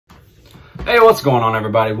Hey, what's going on,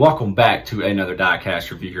 everybody? Welcome back to another Diecast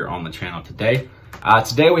review here on the channel today.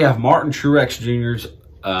 Today we have Martin Truex Jr.'s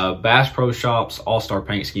Bass Pro Shops All-Star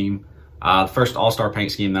Paint Scheme. The first All-Star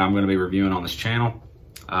Paint Scheme that I'm going to be reviewing on this channel.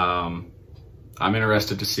 I'm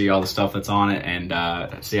interested to see all the stuff that's on it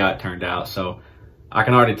and see how it turned out. So I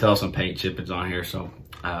can already tell some paint chippings on here. So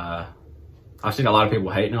I've seen a lot of people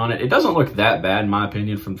hating on it. It doesn't look that bad in my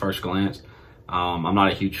opinion from first glance. I'm not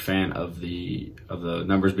a huge fan of the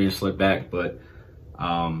numbers being slipped back, but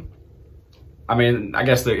I mean, I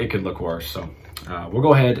guess it could look worse. So we'll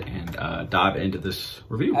go ahead and dive into this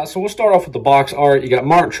review. So we'll start off with the box art. You got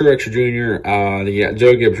Martin Truex Jr., you got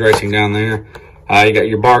Joe Gibbs Racing down there. You got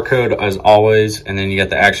your barcode as always, and then you got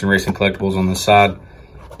the Action Racing Collectibles on the side.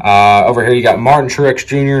 Over here you got Martin Truex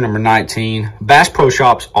Jr., number 19, Bass Pro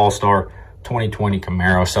Shops All-Star 2020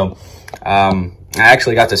 Camaro. So I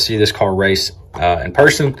actually got to see this car race in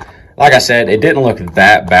person. Like I said, it didn't look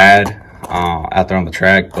that bad out there on the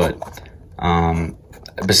track, but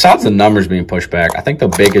besides the numbers being pushed back, I think the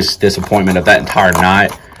biggest disappointment of that entire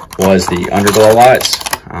night was the underglow lights.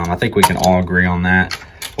 I think we can all agree on that.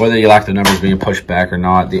 Whether you like the numbers being pushed back or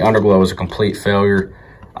not, the underglow was a complete failure.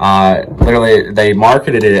 Literally, they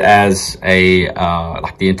marketed it as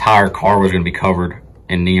like the entire car was going to be covered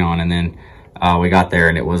in neon, and then we got there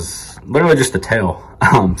and it was literally just the tail.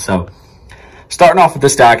 So starting off with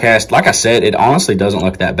this diecast, like I said, it honestly doesn't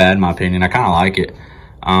look that bad in my opinion. I kind of like it.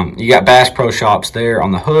 You got Bass Pro Shops there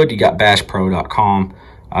on the hood. You got BassPro.com.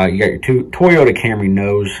 You got your Toyota Camry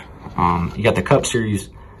nose. You got the Cup Series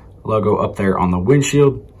logo up there on the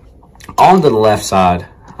windshield. On to the left side,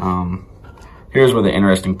 here's where the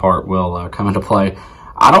interesting part will come into play.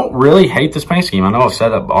 I don't really hate this paint scheme. I know I've said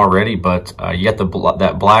that already, but you got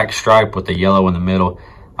that black stripe with the yellow in the middle.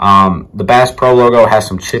 The Bass Pro logo has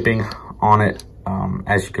some chipping on it,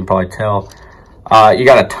 as you can probably tell. You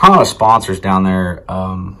got a ton of sponsors down there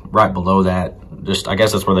right below that. Just, I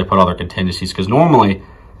guess that's where they put all their contingencies, because normally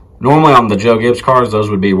on the Joe Gibbs cars, those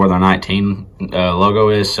would be where the 19 logo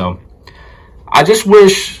is. So I just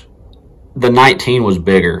wish the 19 was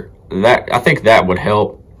bigger. I think that would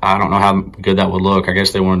help. I don't know how good that would look. I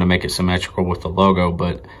guess they wanted to make it symmetrical with the logo,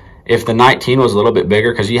 but if the 19 was a little bit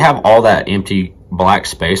bigger, because you have all that empty black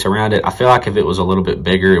space around it, I feel like if it was a little bit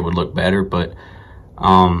bigger, it would look better. But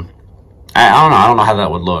I don't know how that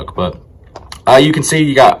would look. But you can see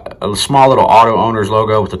you got a small little auto owner's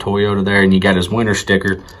logo with the Toyota there, and you got his winter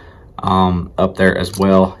sticker up there as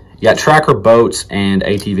well. You got Tracker boats and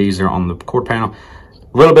ATVs there on the quarter panel.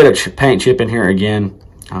 A little bit of paint chip in here again.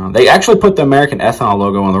 They actually put the American Ethanol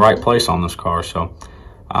logo in the right place on this car, so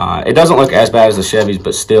it doesn't look as bad as the Chevys,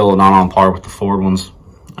 but still not on par with the Ford ones.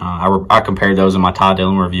 I compared those in my Ty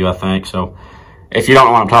Dillon review, I think. So if you don't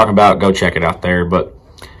know what I'm talking about, go check it out there. But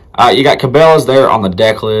you got Cabela's there on the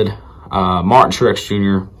deck lid. Martin Truex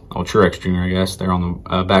Jr., or Truex Jr., I guess, there on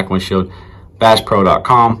the back windshield.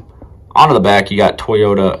 BassPro.com. Onto the back, you got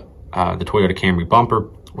Toyota, the Toyota Camry bumper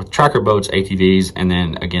with Tracker boats, ATVs, and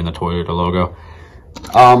then again the Toyota logo.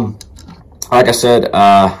 Like I said,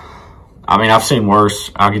 I mean, I've seen worse.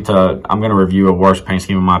 I'm going to review a worse paint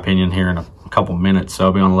scheme in my opinion here in a couple minutes,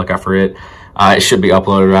 so be on the lookout for it. It should be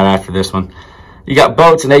uploaded right after this one. You got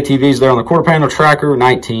boats and ATVs there on the quarter panel. Tracker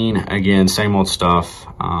 19, again, same old stuff.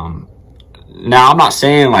 Now I'm not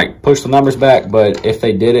saying like push the numbers back, but if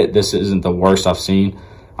they did it, this isn't the worst I've seen.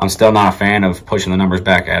 I'm still not a fan of pushing the numbers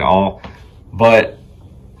back at all, but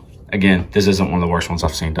again, this isn't one of the worst ones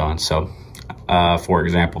I've seen done. So for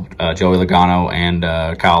example, Joey Logano and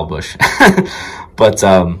Kyle Busch. But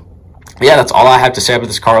yeah, that's all I have to say about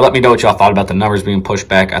this car. Let me know what y'all thought about the numbers being pushed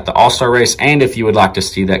back at the All-Star race, and if you would like to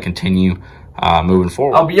see that continue moving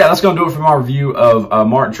forward. But yeah, that's going to do it for my review of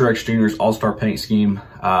Martin Truex Jr.'s All-Star Paint Scheme.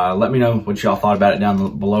 Let me know what y'all thought about it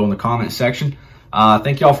down below in the comment section.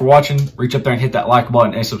 Thank y'all for watching. Reach up there and hit that like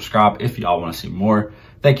button and subscribe if y'all want to see more.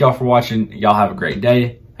 Thank y'all for watching. Y'all have a great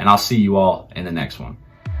day, and I'll see you all in the next one.